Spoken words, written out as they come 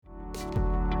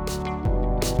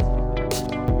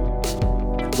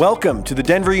Welcome to the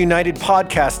Denver United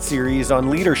podcast series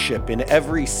on leadership in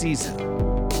every season.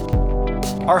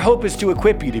 Our hope is to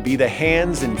equip you to be the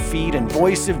hands and feet and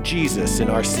voice of Jesus in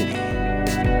our city.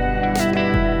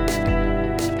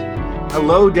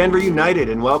 Hello, Denver United,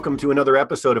 and welcome to another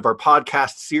episode of our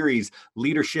podcast series,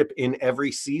 Leadership in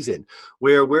Every Season,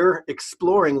 where we're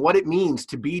exploring what it means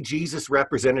to be Jesus'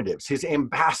 representatives, his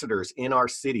ambassadors in our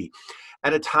city,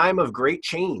 at a time of great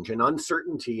change and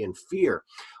uncertainty and fear.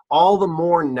 All the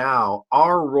more now,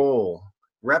 our role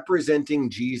representing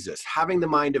Jesus, having the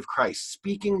mind of Christ,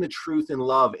 speaking the truth in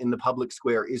love in the public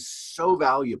square is so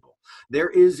valuable. There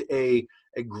is a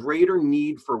greater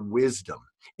need for wisdom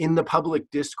in the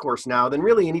public discourse now than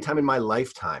really any time in my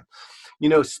lifetime. You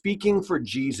know, speaking for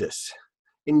Jesus,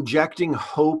 injecting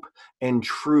hope and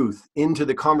truth into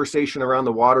the conversation around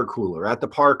the water cooler, at the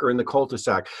park, or in the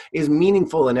cul-de-sac is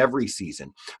meaningful in every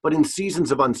season. But in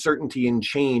seasons of uncertainty and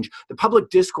change, the public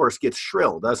discourse gets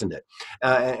shrill, doesn't it?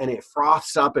 And it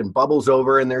froths up and bubbles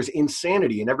over, and there's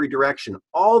insanity in every direction.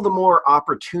 All the more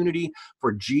opportunity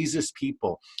for Jesus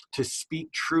people to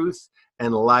speak truth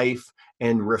and life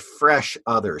and refresh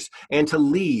others, and to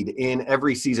lead in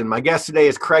every season. My guest today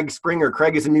is Craig Springer.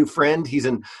 Craig is a new friend. He's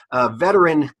a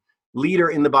veteran leader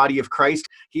in the body of Christ.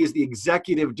 He is the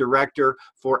executive director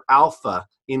for Alpha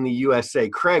in the USA.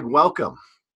 Craig, welcome.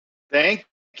 Thank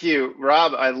you,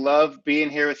 Rob. I love being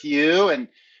here with you and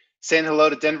saying hello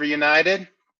to Denver United.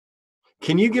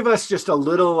 Can you give us just a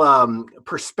little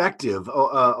perspective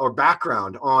or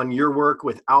background on your work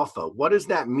with Alpha? What does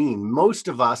that mean? Most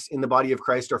of us in the body of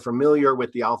Christ are familiar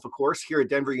with the Alpha course here at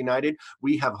Denver United.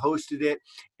 We have hosted it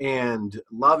and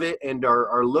love it and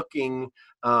are looking,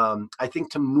 I think,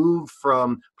 to move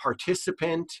from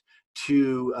participant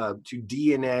to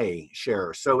DNA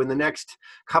share. So in the next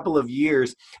couple of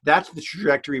years, that's the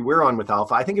trajectory we're on with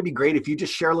Alpha. I think it'd be great if you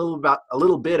just share a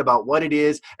little bit about what it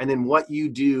is and then what you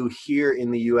do here in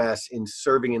the US in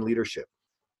serving in leadership.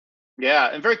 Yeah,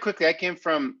 and very quickly, I came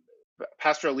from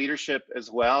pastoral leadership as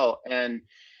well and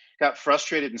got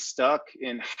frustrated and stuck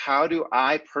in how do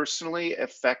I personally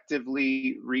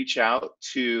effectively reach out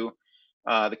to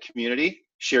the community,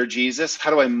 share Jesus? How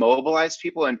do I mobilize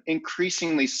people? And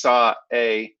increasingly saw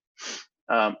a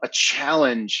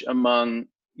challenge among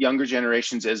younger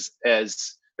generations as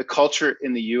the culture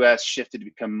in the U.S. shifted to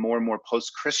become more and more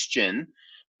post-Christian.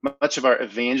 Much of our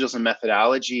evangelism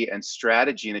methodology and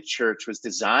strategy in the church was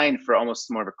designed for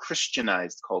almost more of a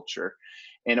Christianized culture,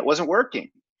 and it wasn't working.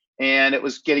 And it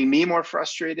was getting me more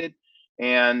frustrated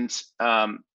and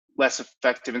less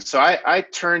effective. And so I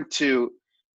turned to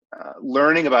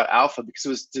learning about Alpha because it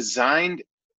was designed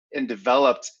and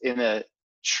developed in a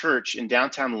church in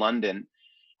downtown London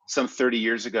some 30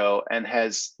 years ago and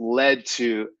has led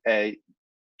to a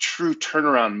true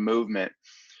turnaround movement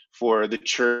for the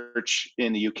church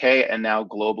in the UK and now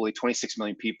globally. 26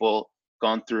 million people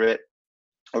gone through it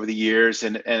over the years,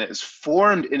 and it was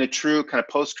formed in a true kind of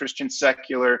post-Christian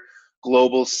secular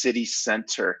global city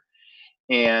center.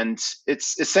 And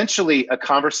it's essentially a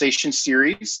conversation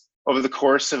series over the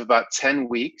course of about 10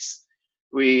 weeks.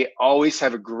 We always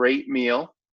have a great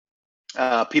meal.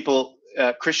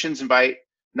 Christians invite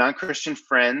non-Christian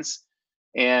friends,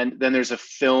 and then there's a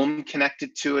film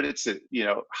connected to it. It's a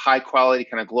high quality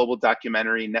kind of global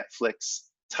documentary, Netflix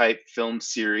type film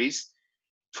series,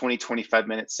 25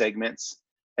 minute segments.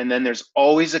 And then there's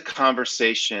always a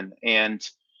conversation, and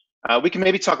we can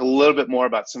maybe talk a little bit more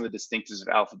about some of the distinctives of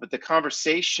Alpha, but the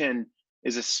conversation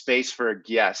is a space for a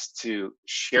guest to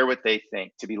share what they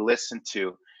think, to be listened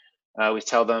to. We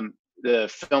tell them the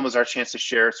film is our chance to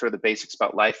share sort of the basics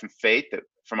about life and faith that,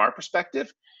 from our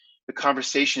perspective. The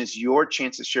conversation is your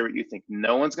chance to share what you think.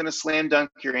 No one's going to slam dunk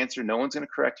your answer. No one's going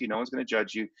to correct you. No one's going to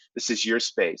judge you. This is your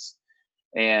space.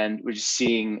 And we're just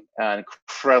seeing an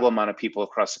incredible amount of people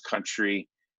across the country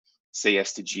say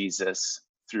yes to Jesus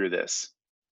through this.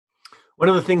 One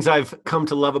of the things I've come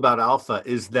to love about Alpha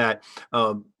is that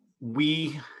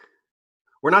we're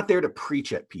not there to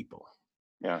preach at people.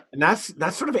 Yeah. And that's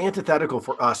sort of antithetical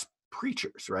for us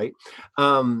preachers, right?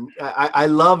 I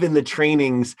love in the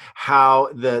trainings how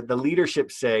the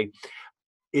leadership say,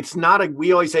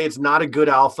 we always say it's not a good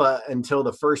Alpha until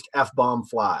the first F-bomb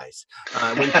flies.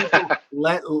 When people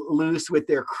let loose with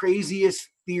their craziest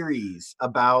theories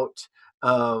about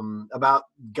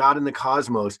God and the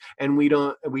cosmos, and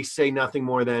we say nothing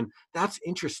more than, that's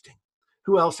interesting.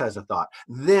 Who else has a thought?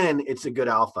 Then it's a good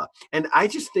Alpha. And I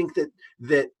just think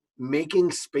that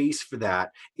making space for that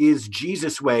is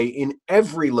Jesus' way in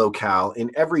every locale,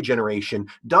 in every generation,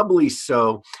 doubly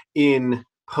so in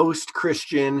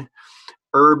post-Christian,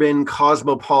 urban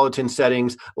cosmopolitan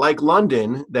settings like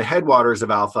London, the headwaters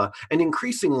of Alpha, and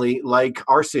increasingly like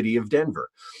our city of Denver.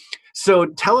 So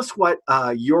tell us what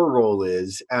your role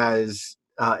is as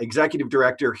executive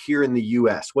director here in the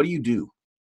US. What do you do?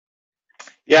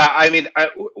 Yeah, I mean,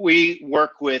 we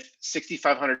work with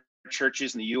 6,500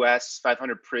 churches in the U.S.,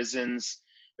 500 prisons.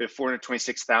 We have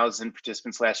 426,000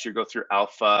 participants last year go through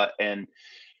Alpha, and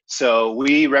so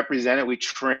we represent it. We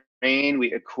train,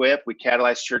 we equip, we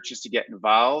catalyze churches to get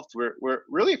involved. We're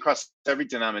really across every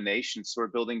denomination. So we're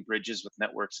building bridges with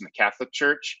networks in the Catholic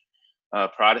Church,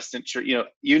 Protestant Church,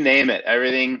 you name it,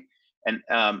 everything, and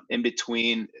in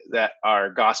between that are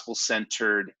gospel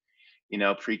centered.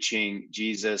 Preaching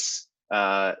Jesus,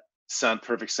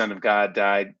 perfect Son of God,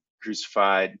 died,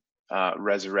 crucified,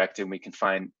 resurrected, and we can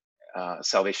find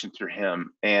salvation through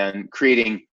him, and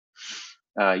creating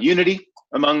unity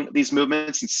among these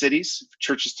movements and cities, for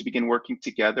churches to begin working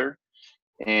together.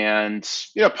 And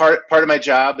part of my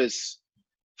job is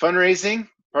fundraising,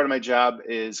 part of my job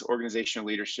is organizational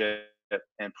leadership,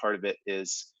 and part of it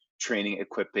is training,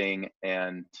 equipping,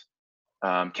 and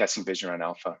casting vision around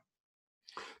Alpha.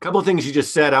 A couple of things you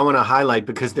just said I want to highlight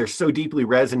because they're so deeply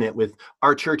resonant with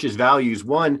our church's values.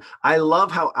 One, I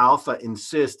love how Alpha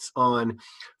insists on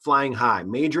flying high,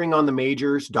 majoring on the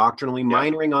majors, doctrinally,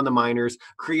 minoring on the minors,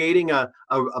 creating a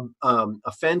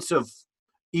fence of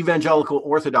evangelical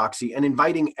orthodoxy and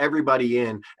inviting everybody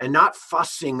in, and not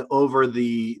fussing over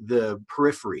the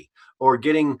periphery or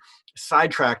getting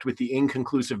sidetracked with the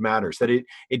inconclusive matters. That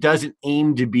it doesn't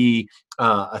aim to be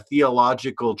a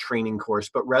theological training course,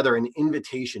 but rather an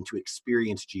invitation to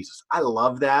experience Jesus. I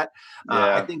love that.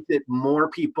 I think that more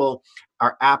people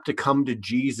are apt to come to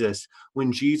Jesus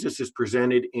when Jesus is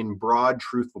presented in broad,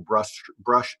 truthful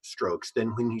brush strokes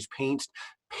than when he's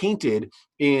painted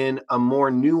in a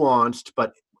more nuanced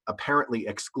but apparently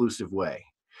exclusive way.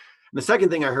 And the second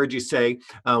thing I heard you say,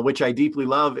 which I deeply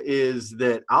love, is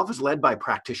that Alpha is led by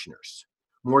practitioners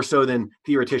more so than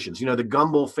theoreticians. The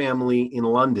Gumbel family in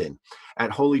London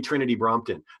at Holy Trinity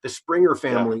Brompton, the Springer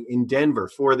family in Denver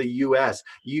for the US.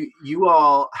 You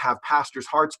all have pastors'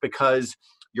 hearts because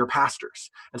you're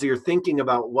pastors. And so you're thinking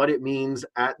about what it means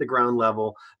at the ground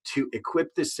level to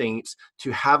equip the saints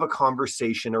to have a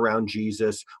conversation around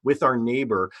Jesus with our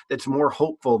neighbor that's more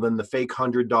hopeful than the fake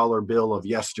 $100 bill of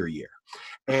yesteryear.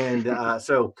 And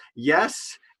so,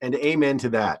 yes, and amen to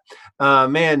that.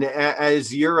 Man,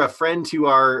 as you're a friend to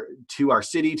our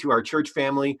city, to our church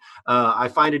family, I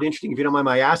find it interesting, if you don't mind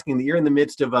my asking, that you're in the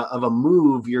midst of a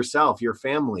move yourself, your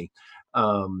family,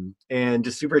 and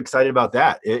just super excited about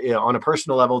that on a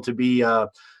personal level, to be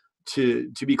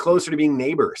closer to being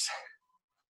neighbors.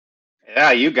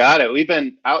 Yeah, you got it. We've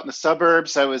been out in the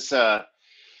suburbs. I was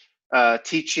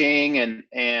teaching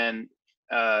and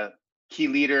key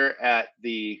leader at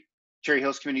the Cherry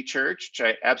Hills Community Church, which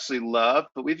I absolutely love,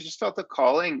 but we've just felt the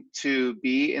calling to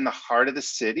be in the heart of the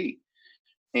city.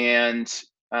 And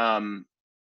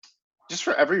just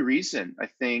for every reason, I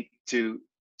think, to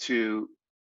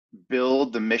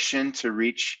build the mission to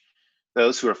reach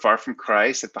those who are far from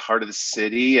Christ at the heart of the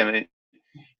city. I mean,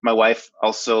 my wife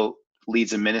also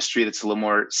leads a ministry that's a little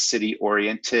more city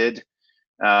oriented.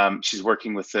 She's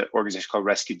working with an organization called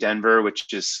Rescue Denver,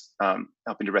 which is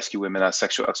helping to rescue women out of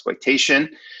sexual exploitation.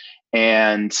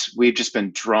 And we've just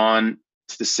been drawn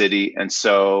to the city. And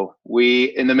so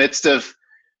we, in the midst of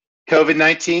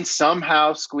COVID-19,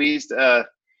 somehow squeezed a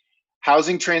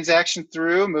housing transaction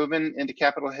through, moving into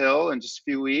Capitol Hill in just a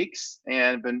few weeks,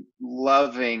 and been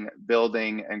loving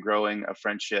building and growing a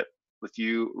friendship with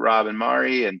you, Rob and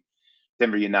Mari, and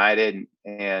Denver United.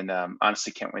 And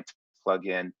honestly, can't wait to plug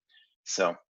in.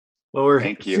 So, well, we're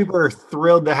thank you. Super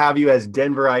thrilled to have you as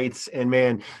Denverites, and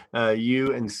man,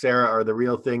 you and Sarah are the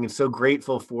real thing, and so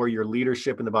grateful for your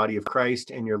leadership in the body of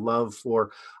Christ and your love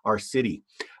for our city.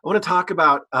 I want to talk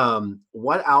about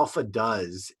what Alpha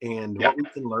does and what we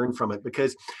can learn from it,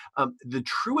 because the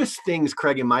truest things,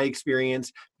 Craig, in my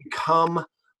experience, become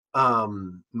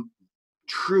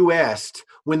truest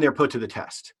when they're put to the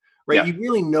test. Right? You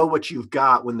really know what you've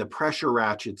got when the pressure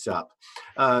ratchets up.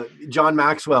 John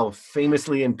Maxwell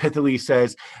famously and pithily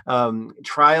says,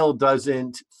 trial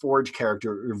doesn't forge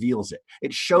character, it reveals it.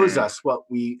 It shows us what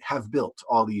we have built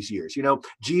all these years.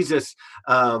 Jesus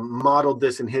modeled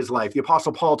this in his life. The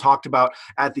Apostle Paul talked about,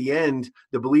 at the end,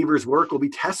 the believer's work will be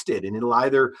tested, and it'll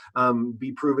either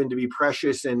be proven to be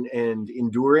precious and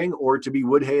enduring, or to be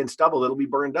wood, hay, and stubble. It'll be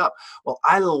burned up. Well,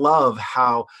 I love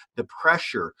how the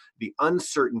pressure, the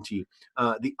uncertainty,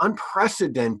 the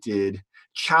unprecedented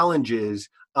challenges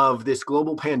of this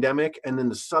global pandemic, and then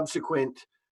the subsequent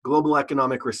global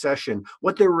economic recession,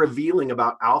 what they're revealing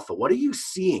about Alpha. What are you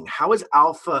seeing? How is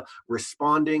Alpha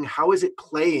responding? How is it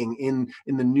playing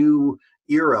in the new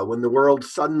era when the world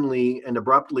suddenly and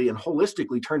abruptly and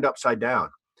holistically turned upside down?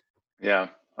 Yeah.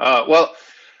 Well,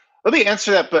 let me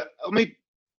answer that, but let me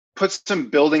put some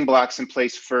building blocks in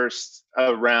place first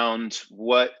around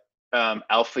what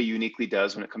Alpha uniquely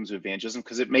does when it comes to evangelism,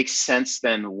 because it makes sense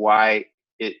then why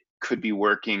it could be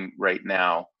working right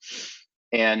now.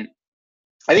 And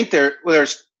I think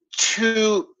there's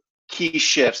two key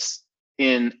shifts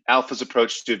in Alpha's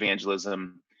approach to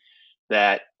evangelism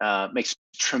that makes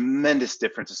tremendous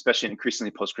difference, especially in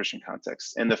increasingly post-Christian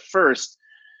contexts. And the first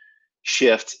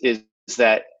shift is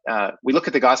that we look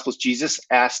at the Gospels. Jesus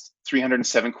asked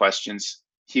 307 questions.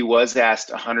 He was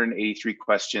asked 183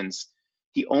 questions.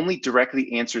 He only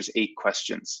directly answers 8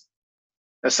 questions.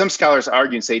 Now, some scholars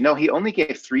argue and say, no, he only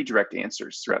gave 3 direct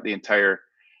answers throughout the entire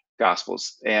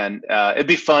Gospels. And it'd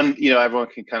be fun, everyone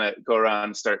can kind of go around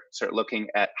and start looking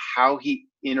at how he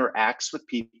interacts with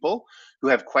people who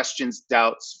have questions,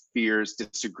 doubts, fears,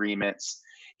 disagreements.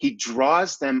 He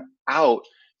draws them out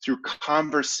through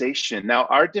conversation. Now,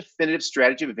 our definitive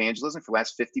strategy of evangelism for the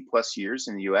last 50 plus years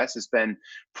in the US has been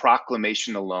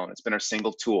proclamation alone. It's been our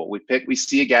single tool. We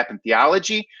see a gap in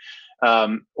theology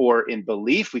or in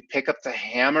belief. We pick up the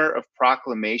hammer of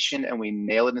proclamation and we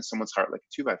nail it in someone's heart like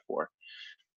a 2x4.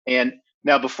 And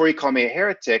now, before you call me a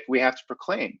heretic, we have to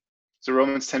proclaim. So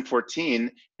Romans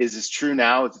 10:14 is as true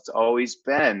now as it's always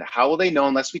been. How will they know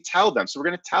unless we tell them? So we're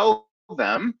going to tell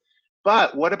them.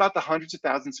 But what about the hundreds of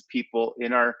thousands of people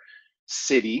in our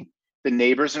city, the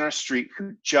neighbors in our street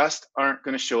who just aren't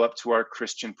going to show up to our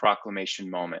Christian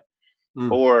proclamation moment?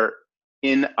 Or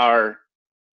in our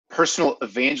personal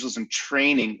evangelism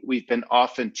training, we've been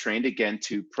often trained again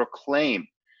to proclaim.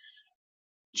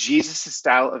 Jesus'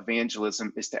 style of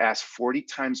evangelism is to ask 40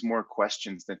 times more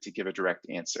questions than to give a direct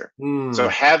answer. So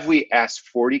have we asked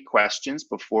 40 questions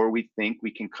before we think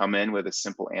we can come in with a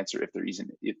simple answer, if there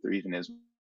even is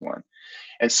one?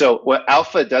 And so what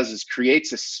Alpha does is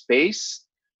creates a space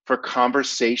for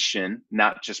conversation,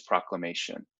 not just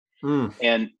proclamation,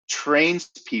 and trains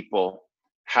people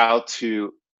how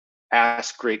to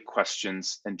ask great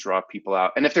questions and draw people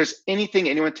out. And if there's anything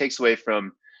anyone takes away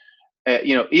from,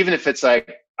 even if it's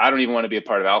like, I don't even want to be a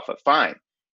part of Alpha, fine,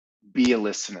 be a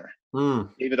listener.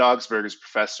 David Augsburg is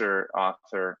professor,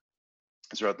 author,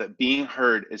 has wrote that being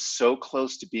heard is so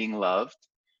close to being loved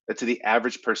that to the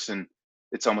average person,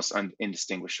 it's almost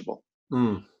indistinguishable.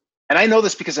 And I know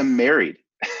this because I'm married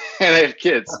and I have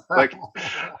kids. Like,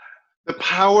 the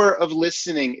power of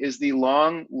listening is the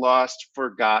long lost,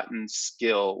 forgotten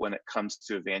skill when it comes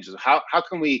to evangelism. How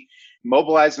can we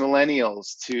mobilize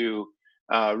millennials to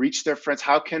reach their friends?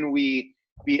 How can we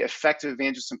be effective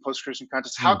evangelists in post-Christian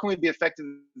contexts? How can we be effective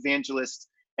evangelists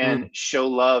and show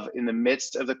love in the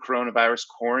midst of the coronavirus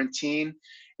quarantine?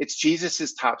 It's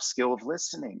Jesus's top skill of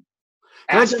listening.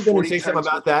 Can I jump in and say something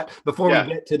about that before we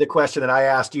get to the question that I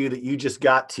asked you that you just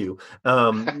got to?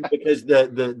 Because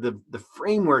the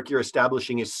framework you're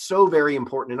establishing is so very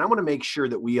important, and I want to make sure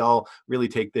that we all really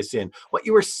take this in. What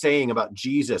you were saying about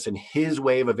Jesus and his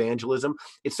way of evangelism,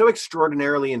 it's so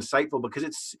extraordinarily insightful because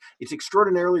it's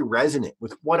extraordinarily resonant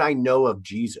with what I know of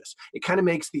Jesus. It kind of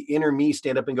makes the inner me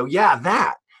stand up and go, yeah,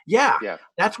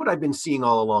 that's what I've been seeing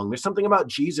all along. There's something about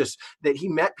Jesus that he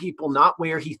met people not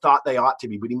where he thought they ought to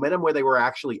be, but he met them where they were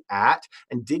actually at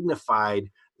and dignified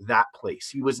that place.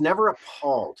 He was never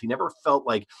appalled. He never felt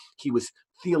like he was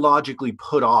theologically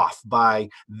put off by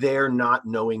their not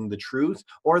knowing the truth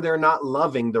or their not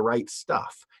loving the right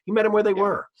stuff. He met them where they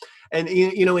were. And,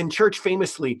 in church,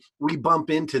 famously, we bump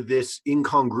into this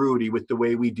incongruity with the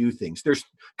way we do things. There's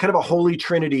kind of a holy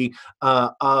trinity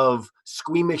of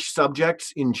squeamish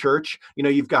subjects in church.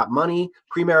 You've got money,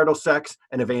 premarital sex,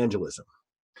 and evangelism.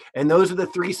 And those are the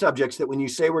 3 subjects that when you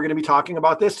say we're going to be talking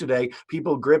about this today,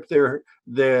 people grip their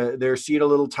seat a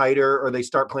little tighter or they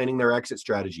start planning their exit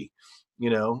strategy.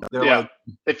 They're like,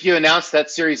 if you announce that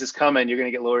series is coming, you're going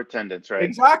to get lower attendance, right?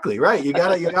 Exactly, right. You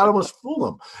gotta almost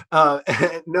fool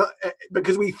them, no,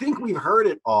 because we think we've heard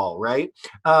it all, right?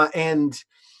 And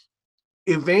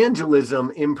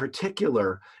evangelism, in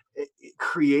particular,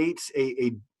 creates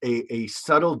a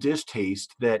subtle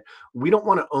distaste that we don't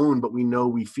want to own, but we know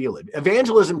we feel it.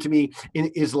 Evangelism, to me,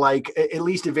 is like, at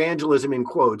least evangelism in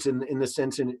quotes, in the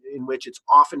sense in which it's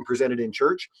often presented in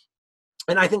church.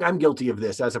 And I think I'm guilty of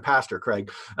this as a pastor,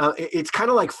 Craig. It's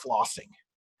kind of like flossing.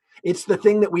 It's the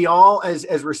thing that we all,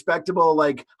 as respectable,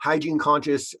 like hygiene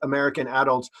conscious American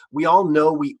adults, we all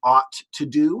know we ought to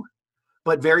do,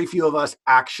 but very few of us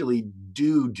actually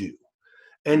do.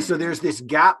 And so there's this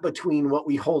gap between what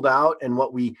we hold out and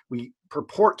what we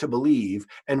purport to believe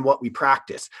and what we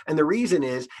practice. And the reason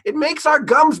is it makes our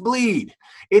gums bleed.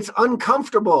 It's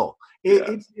uncomfortable.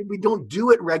 We don't do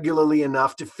it regularly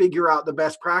enough to figure out the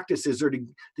best practices or to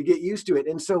get used to it.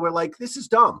 And so we're like, this is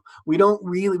dumb. We know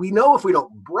if we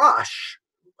don't brush,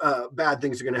 bad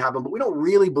things are going to happen, but we don't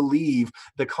really believe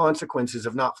the consequences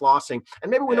of not flossing.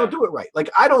 And maybe we don't do it right. Like,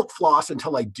 I don't floss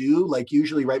until I do, like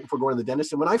usually right before going to the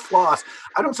dentist. And when I floss,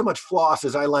 I don't so much floss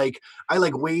as I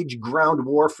wage ground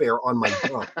warfare on my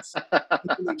gums.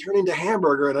 They turn into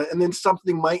hamburger, and then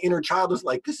my inner child is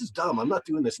like, this is dumb. I'm not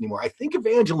doing this anymore. I think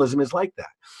evangelism is like that.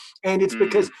 And it's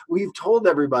because we've told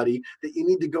everybody that you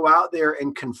need to go out there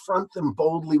and confront them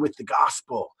boldly with the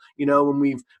gospel. And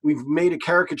we've made a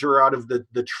caricature out of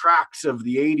the tracks of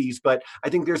the 80s, but I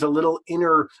think there's a little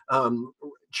inner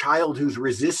child who's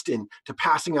resistant to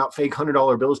passing out fake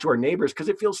 $100 bills to our neighbors because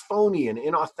it feels phony and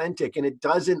inauthentic and it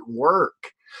doesn't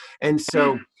work. And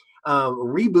so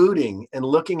rebooting and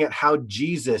looking at how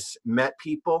Jesus met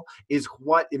people is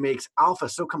what it makes Alpha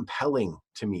so compelling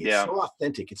to me. It's so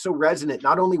authentic. It's so resonant,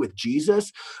 not only with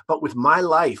Jesus, but with my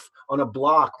life on a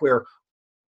block where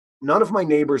none of my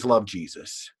neighbors love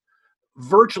Jesus.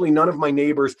 Virtually none of my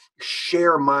neighbors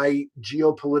share my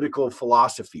geopolitical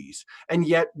philosophies, and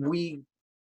yet we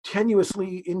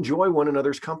tenuously enjoy one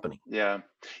another's company. Yeah.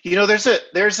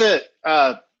 There's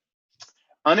a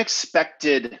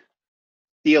unexpected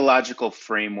theological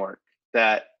framework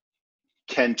that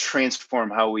can transform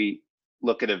how we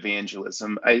look at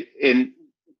evangelism.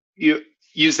 You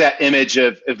use that image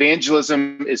of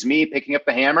evangelism is me picking up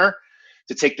the hammer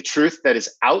to take the truth that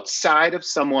is outside of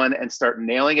someone and start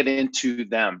nailing it into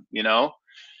them.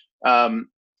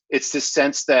 It's this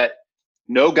sense that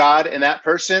no God in that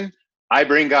person, I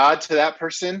bring God to that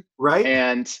person, right?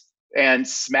 And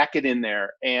smack it in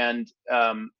there. And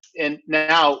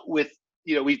now with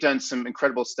we've done some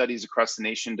incredible studies across the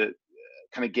nation to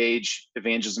kind of gauge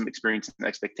evangelism experience and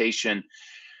expectation.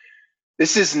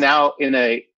 This is now in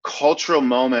a cultural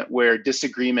moment where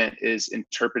disagreement is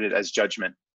interpreted as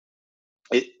judgment.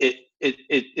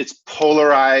 It's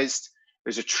polarized.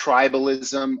 There's a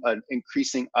tribalism, an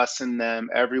increasing us and them,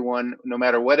 everyone, no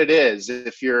matter what it is.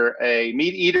 If you're a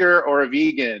meat eater or a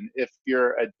vegan, if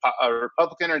you're a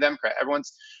Republican or Democrat,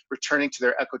 everyone's returning to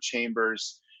their echo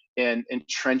chambers and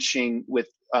entrenching with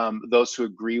those who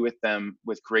agree with them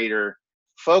with greater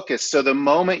focus. So the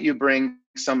moment you bring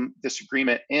some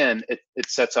disagreement in, it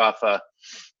sets off a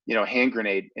hand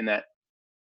grenade in that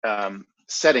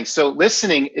setting. So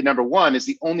listening, number one, is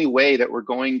the only way that we're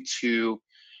going to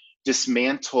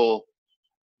dismantle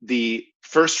the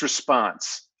first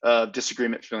response of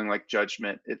disagreement feeling like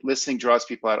judgment. Listening draws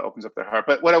people out, opens up their heart.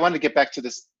 But what I wanted to get back to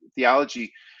this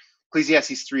theology,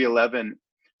 Ecclesiastes 3:11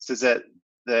 says that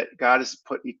God has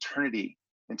put eternity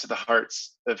into the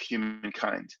hearts of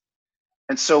humankind.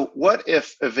 And so what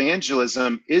if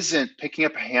evangelism isn't picking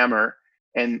up a hammer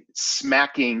and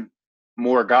smacking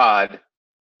more God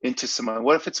into someone?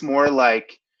 What if it's more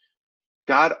like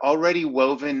God already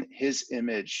woven his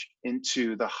image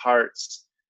into the hearts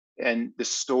and the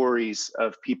stories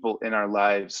of people in our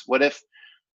lives? What if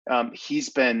he's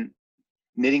been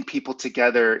knitting people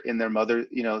together in their mother,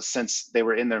 since they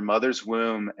were in their mother's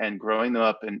womb and growing them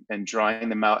up and drawing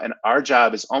them out? And our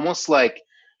job is almost like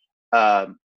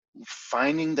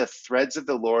finding the threads of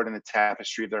the Lord in the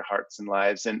tapestry of their hearts and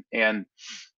lives. And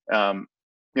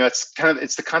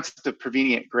it's the concept of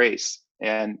prevenient grace.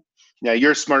 And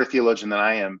you're a smarter theologian than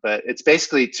I am, but it's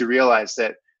basically to realize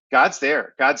that God's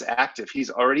there, God's active. He's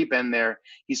already been there.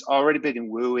 He's already been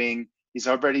wooing. He's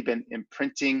already been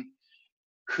imprinting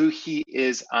who he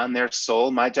is on their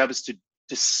soul. My job is to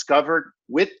discover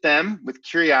with them, with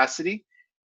curiosity,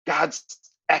 God's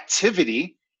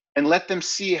activity, and let them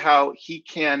see how he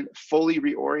can fully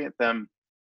reorient them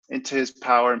into his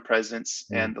power and presence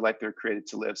and the life they're created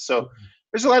to live. So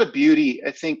there's a lot of beauty.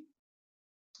 I think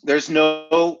there's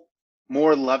no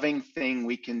more loving thing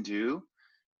we can do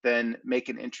than make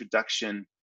an introduction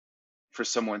for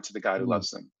someone to the God who loves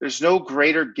them. There's no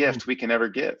greater gift we can ever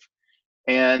give.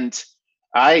 And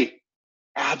I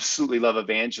absolutely love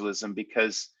evangelism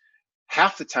because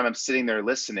half the time I'm sitting there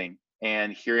listening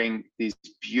and hearing these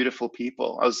beautiful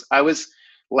people. I was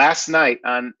last night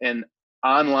on an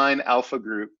online alpha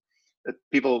group that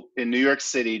people in New York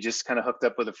City just kind of hooked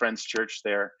up with a friend's church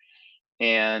there.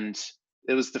 And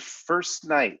it was the first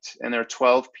night, and there were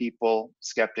 12 people,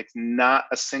 skeptics. Not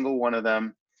a single one of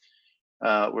them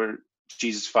were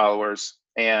Jesus followers.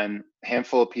 And a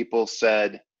handful of people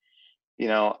said,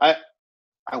 I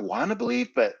want to believe,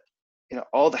 but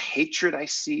all the hatred I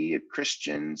see of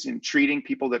Christians and treating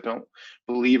people that don't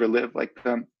believe or live like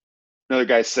them. Another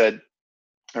guy said,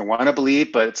 I want to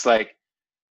believe, but it's like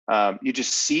you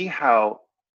just see how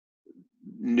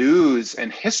news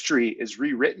and history is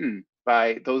rewritten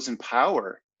by those in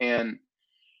power. And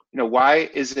why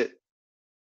is it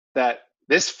that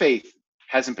this faith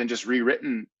hasn't been just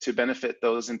rewritten to benefit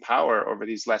those in power over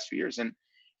these last few years? And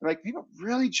like,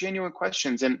 really genuine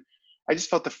questions. And I just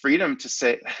felt the freedom to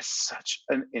say, that's such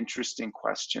an interesting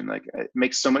question. Like, it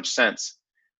makes so much sense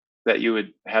that you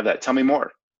would have that. Tell me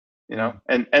more,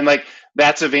 and like,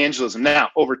 that's evangelism. Now,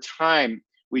 over time,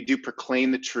 we do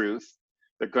proclaim the truth.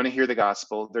 They're going to hear the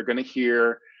gospel. They're going to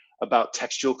hear about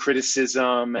textual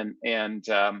criticism and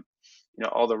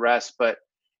all the rest. But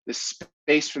the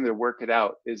space for them to work it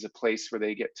out is a place where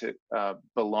they get to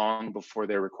belong before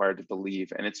they're required to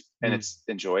believe, and it's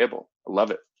enjoyable. I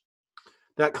love it.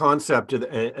 That concept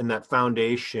and that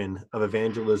foundation of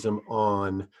evangelism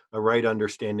on a right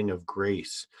understanding of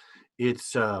grace,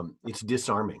 it's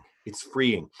disarming, it's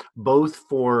freeing, both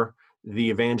for the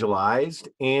evangelized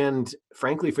and,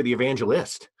 frankly, for the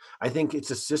evangelist. I think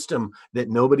it's a system that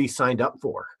nobody signed up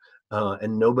for,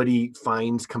 and nobody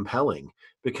finds compelling,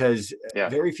 because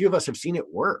very few of us have seen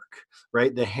it work,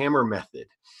 right? The hammer method.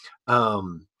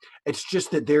 It's just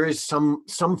that there is some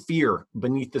fear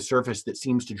beneath the surface that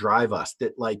seems to drive us,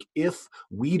 that like, if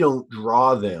we don't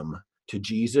draw them to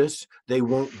Jesus, they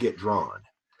won't get drawn.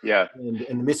 Yeah. And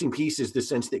the missing piece is the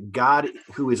sense that God,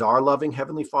 who is our loving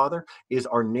Heavenly Father, is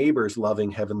our neighbor's loving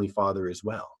Heavenly Father as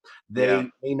well. They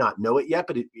may not know it yet,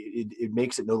 but it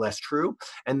makes it no less true.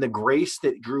 And the grace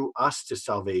that drew us to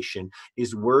salvation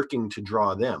is working to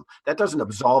draw them. That doesn't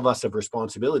absolve us of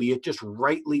responsibility. It just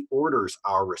rightly orders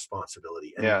our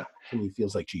responsibility. And that to me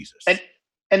feels like Jesus.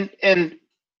 And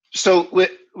so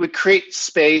we create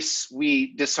space.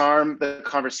 We disarm the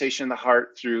conversation in the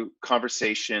heart through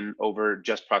conversation over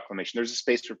just proclamation. There's a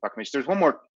space for proclamation. There's one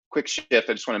more quick shift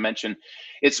I just want to mention.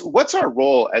 It's, what's our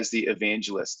role as the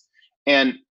evangelist?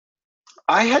 And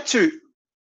I had to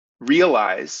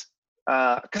realize,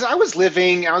 because I was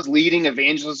leading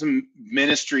evangelism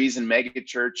ministries and mega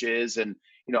churches, and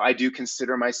I do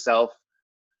consider myself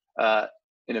an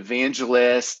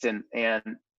evangelist, and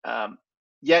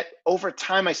yet over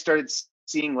time, I started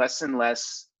seeing less and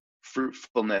less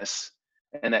fruitfulness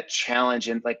and that challenge,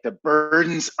 and like, the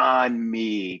burden's on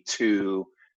me to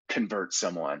convert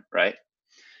someone, right?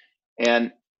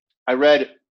 And I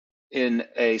read in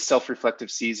a self-reflective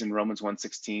season, Romans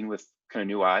 1:16, with kind of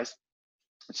new eyes.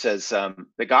 It says,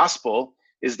 the gospel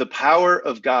is the power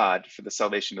of God for the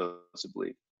salvation of those who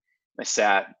believe. I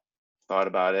sat, thought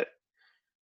about it,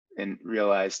 and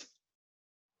realized,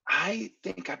 I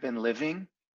think I've been living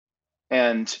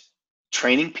and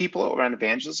training people around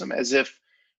evangelism as if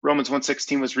Romans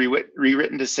 1:16 was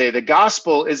rewritten to say the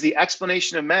gospel is the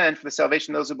explanation of men for the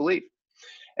salvation of those who believe.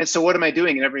 And so what am I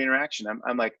doing in every interaction?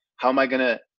 I'm like, how am I going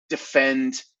to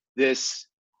defend this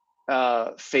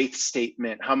faith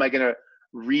statement? How am I going to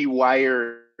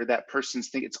rewire that person's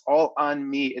thinking? It's all on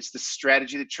me. It's the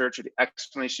strategy of the church, or the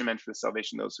explanation of men for the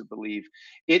salvation of those who believe.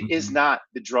 It is not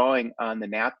the drawing on the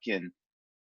napkin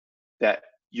that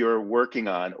you're working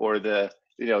on, or the,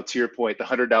 to your point, the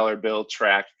 $100 bill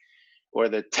track, or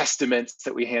the testaments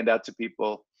that we hand out to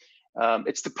people.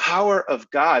 It's the power of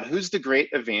God. Who's the great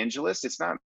evangelist? It's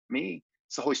not me.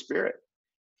 It's the Holy Spirit.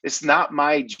 It's not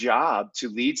my job to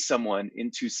lead someone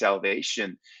into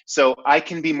salvation. So I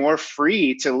can be more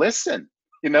free to listen.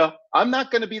 I'm not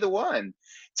going to be the one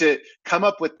to come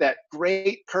up with that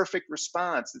great, perfect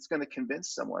response that's going to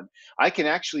convince someone. I can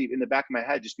actually, in the back of my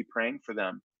head, just be praying for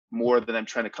them more than I'm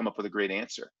trying to come up with a great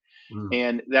answer.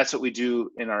 And that's what we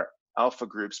do in our alpha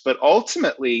groups. But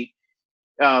ultimately,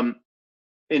 in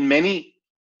many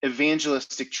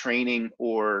evangelistic training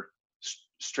or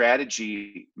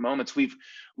strategy moments, we've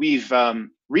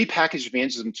repackaged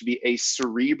evangelism to be a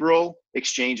cerebral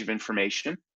exchange of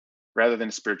information rather than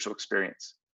a spiritual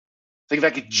experience. Like, if I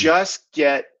could just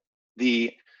get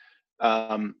the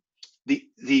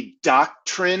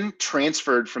doctrine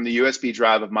transferred from the USB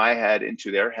drive of my head into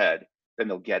their head, then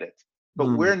they'll get it.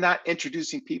 But we're not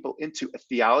introducing people into a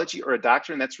theology or a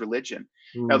doctrine. That's religion.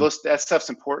 Now, that stuff's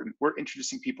important. We're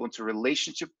introducing people into a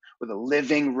relationship with a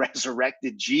living,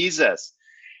 resurrected Jesus.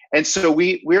 And so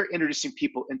we're introducing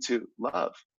people into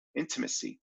love,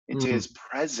 intimacy, into his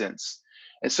presence.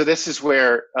 And so this is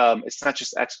where it's not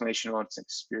just explanation, it's an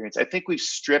experience. I think we've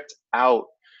stripped out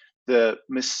the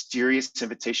mysterious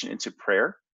invitation into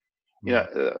prayer.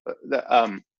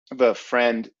 The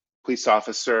friend, police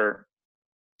officer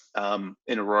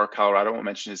in Aurora, Colorado, I won't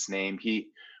mention his name. He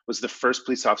was the first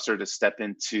police officer to step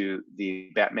into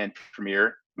the Batman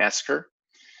Premiere massacre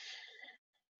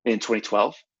in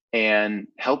 2012 and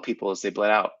held people as they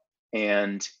bled out.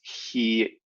 And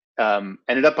he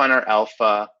ended up on our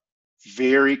alpha.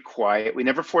 very quiet. We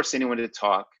never forced anyone to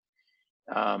talk.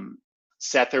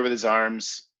 Sat there with his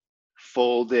arms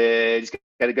folded. He's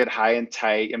got a good high and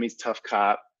tight. I mean, he's a tough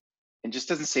cop, and just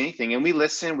doesn't say anything. And we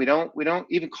listen. We don't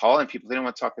even call on people. They don't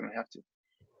want to talk. They don't have to.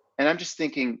 And I'm just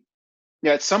thinking,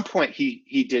 yeah, at some point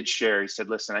he did share. He said,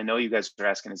 listen, I know you guys are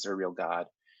asking, is there a real God?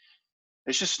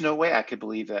 There's just no way I could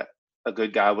believe that a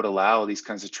good God would allow these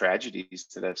kinds of tragedies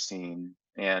that I've seen.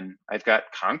 And I've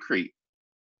got concrete,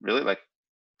 really like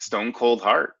stone cold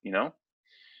heart, you know?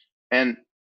 And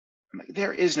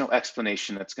there is no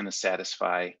explanation that's going to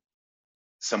satisfy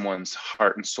someone's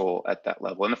heart and soul at that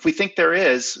level. And if we think there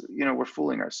is, you know, we're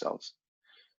fooling ourselves,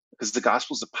 because the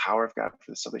gospel is the power of God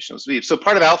for the salvation of those who believe. So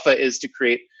part of Alpha is to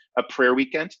create a prayer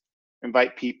weekend,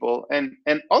 invite people, and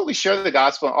always share the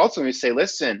gospel. And also we say,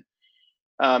 listen,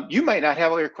 you might not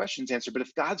have all your questions answered, but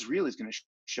if God's real, he's going to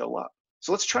show up.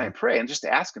 So let's try and pray and just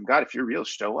ask him, God, if you're real,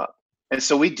 show up. And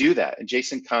so we do that. And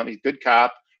Jason comes, he's a good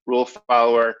cop, rule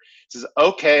follower, says,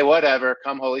 okay, whatever,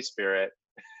 come Holy Spirit,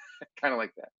 kind of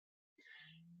like that.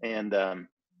 And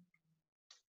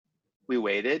we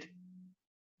waited,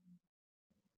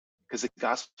 because the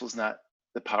gospel is not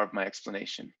the power of my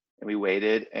explanation. And we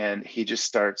waited, and he just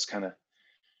starts kind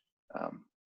of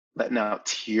letting out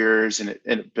tears, and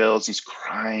it builds. He's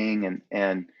crying,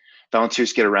 and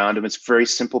volunteers get around him. It's very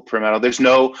simple prayer metal. There's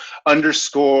no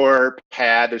underscore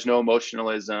pad. There's no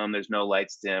emotionalism. There's no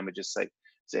lights dim. We just like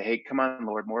say, hey, come on,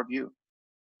 Lord, more of you.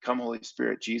 Come, Holy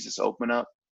Spirit, Jesus, open up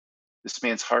this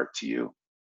man's heart to you.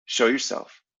 Show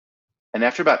yourself. And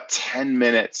after about 10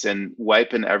 minutes and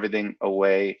wiping everything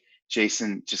away,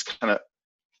 Jason just kind of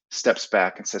steps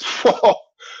back and says,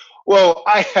 whoa,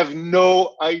 I have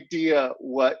no idea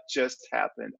what just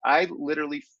happened. I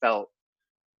literally felt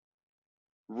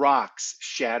rocks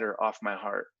shatter off my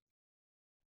heart.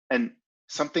 And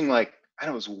something like, I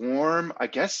don't know, it was warm, I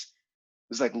guess.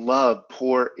 It was like love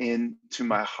pour into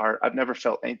my heart. I've never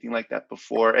felt anything like that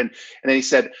before. And then he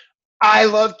said, I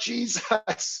love Jesus.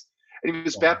 And he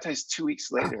was baptized 2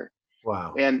 weeks later.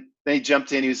 Wow. And then he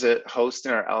jumped in. He was a host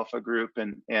in our Alpha group.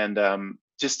 And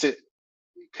just to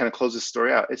kind of close the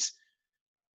story out, it's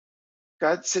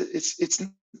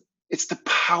the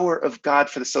power of God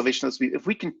for the salvation of those people. If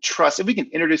we can trust, if we can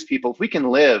introduce people, if we can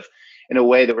live in a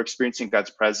way that we're experiencing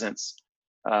God's presence,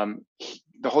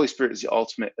 the Holy Spirit is the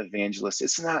ultimate evangelist.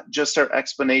 It's not just our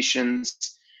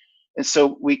explanations. And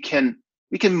so we can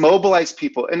mobilize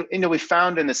people. And you know, we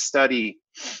found in a study,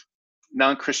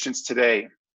 non-Christians today,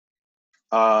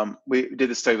 we did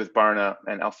a study with Barna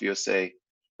and Alpha USA,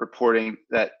 reporting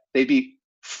that they'd be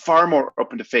far more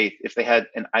open to faith if they had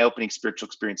an eye-opening spiritual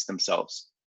experience themselves.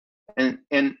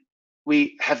 And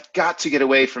we have got to get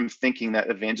away from thinking that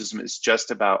evangelism is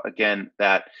just about, again,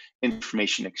 that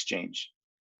information exchange.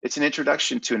 It's an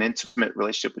introduction to an intimate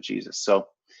relationship with Jesus. So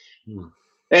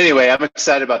anyway, I'm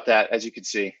excited about that, as you can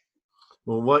see.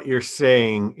 Well, what you're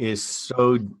saying is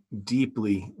so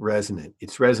deeply resonant.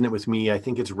 It's resonant with me. I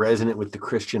think it's resonant with the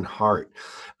Christian heart,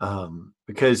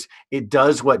 because it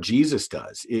does what Jesus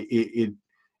does. It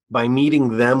by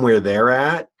meeting them where they're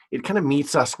at, it kind of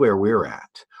meets us where we're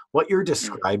at. What you're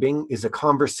describing is a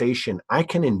conversation I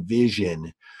can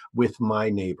envision with my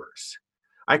neighbors.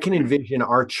 I can envision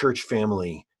our church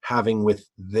family having with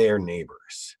their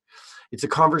neighbors. It's a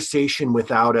conversation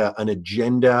without an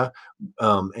agenda,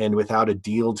 and without a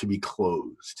deal to be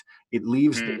closed. It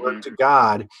leaves the work to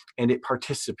God, and it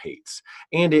participates.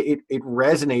 And it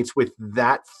resonates with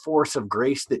that force of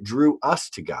grace that drew us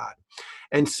to God.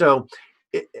 And so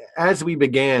as we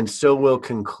began, so we'll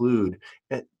conclude.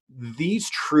 These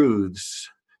truths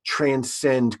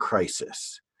transcend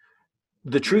crisis.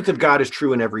 The truth of God is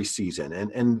true in every season.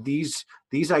 And these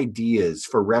ideas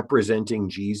for representing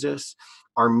Jesus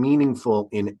are meaningful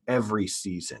in every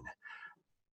season.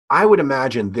 I would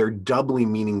imagine they're doubly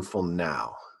meaningful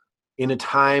now, in a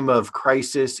time of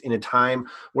crisis, in a time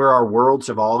where our worlds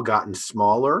have all gotten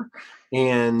smaller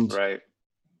and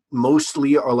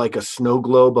mostly are like a snow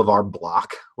globe of our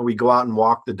block, where we go out and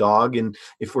walk the dog, and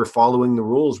if we're following the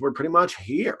rules, we're pretty much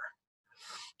here.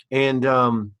 And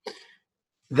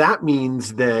that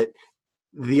means that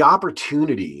the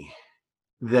opportunity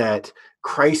that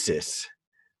crisis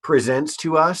presents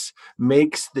to us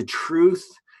makes the truth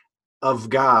of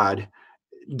God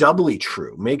doubly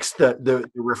true, makes the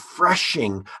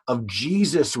refreshing of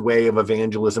Jesus' way of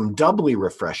evangelism doubly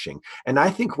refreshing. And I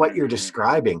think what you're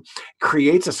describing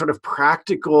creates a sort of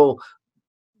practical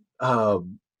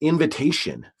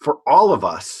invitation for all of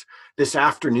us this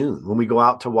afternoon when we go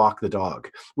out to walk the dog.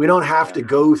 We don't have to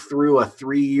go through a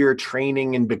 3-year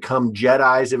training and become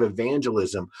Jedis of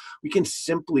evangelism. We can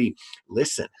simply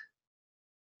listen,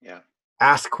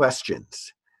 ask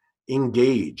questions,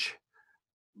 engage,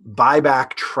 buy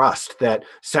back trust that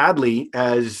sadly,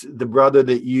 as the brother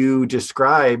that you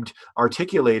described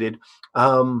articulated,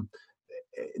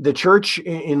 the church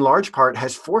in large part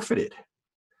has forfeited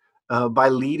by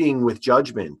leading with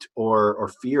judgment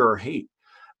or fear or hate.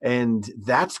 And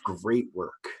that's great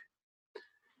work.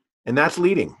 And that's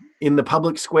leading in the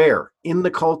public square, in the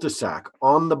cul-de-sac,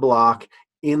 on the block,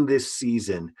 in this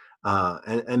season.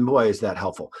 And boy, is that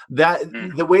helpful. That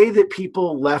the way that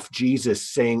people left Jesus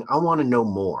saying, I want to know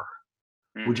more.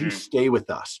 Would you stay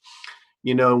with us?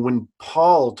 You know, when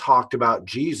Paul talked about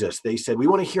Jesus, they said, we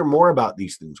want to hear more about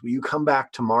these things. Will you come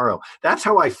back tomorrow? That's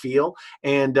how I feel.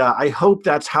 And I hope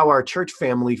that's how our church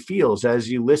family feels as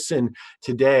you listen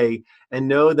today and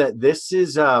know that this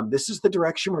is the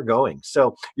direction we're going.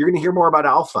 So you're going to hear more about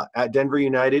Alpha at Denver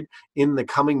United in the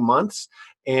coming months.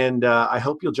 And I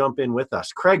hope you'll jump in with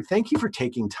us. Craig, thank you for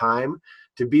taking time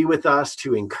to be with us,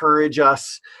 to encourage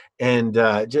us, and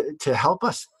to help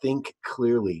us think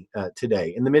clearly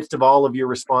today. In the midst of all of your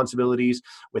responsibilities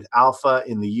with Alpha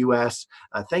in the U.S.,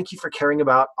 thank you for caring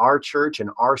about our church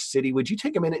and our city. Would you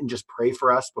take a minute and just pray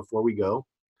for us before we go?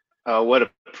 Oh, what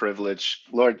a privilege.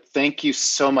 Lord, thank you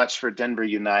so much for Denver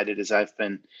United as I've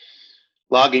been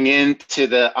logging into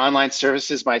the online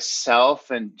services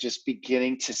myself and just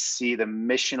beginning to see the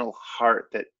missional heart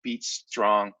that beats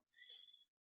strong.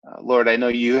 Lord, I know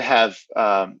you have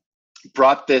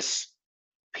brought this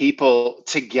people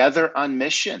together on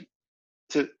mission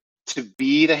to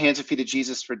be the hands and feet of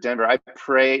Jesus for Denver. I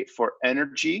pray for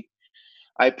energy.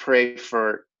 I pray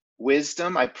for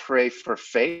wisdom. I pray for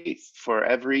faith for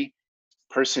every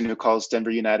person who calls Denver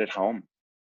United home,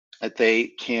 that they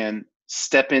can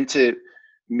step into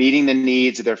meeting the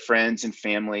needs of their friends and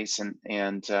families.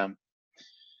 And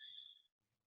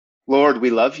Lord, we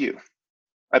love you.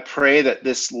 I pray that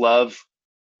this love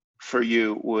for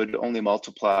you would only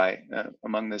multiply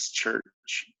among this church,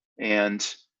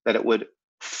 and that it would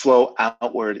flow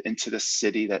outward into the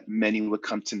city, that many would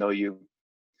come to know you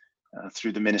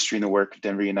through the ministry and the work of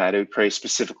Denver United. We pray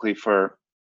specifically for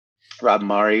Rob and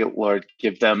Mari. Lord,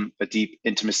 give them a deep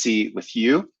intimacy with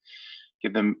you.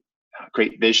 Give them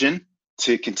great vision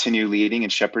to continue leading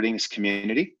and shepherding this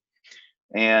community.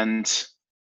 And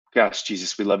gosh,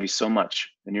 Jesus, we love you so much.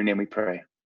 In your name we pray.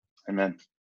 Amen.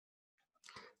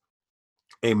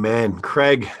 Amen.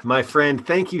 Craig, my friend,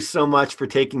 thank you so much for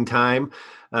taking time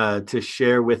to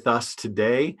share with us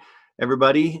today.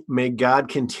 Everybody, may God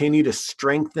continue to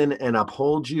strengthen and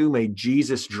uphold you. May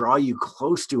Jesus draw you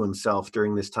close to himself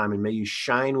during this time, and may you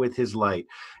shine with his light.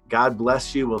 God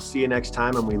bless you. We'll see you next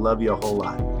time, and we love you a whole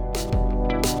lot.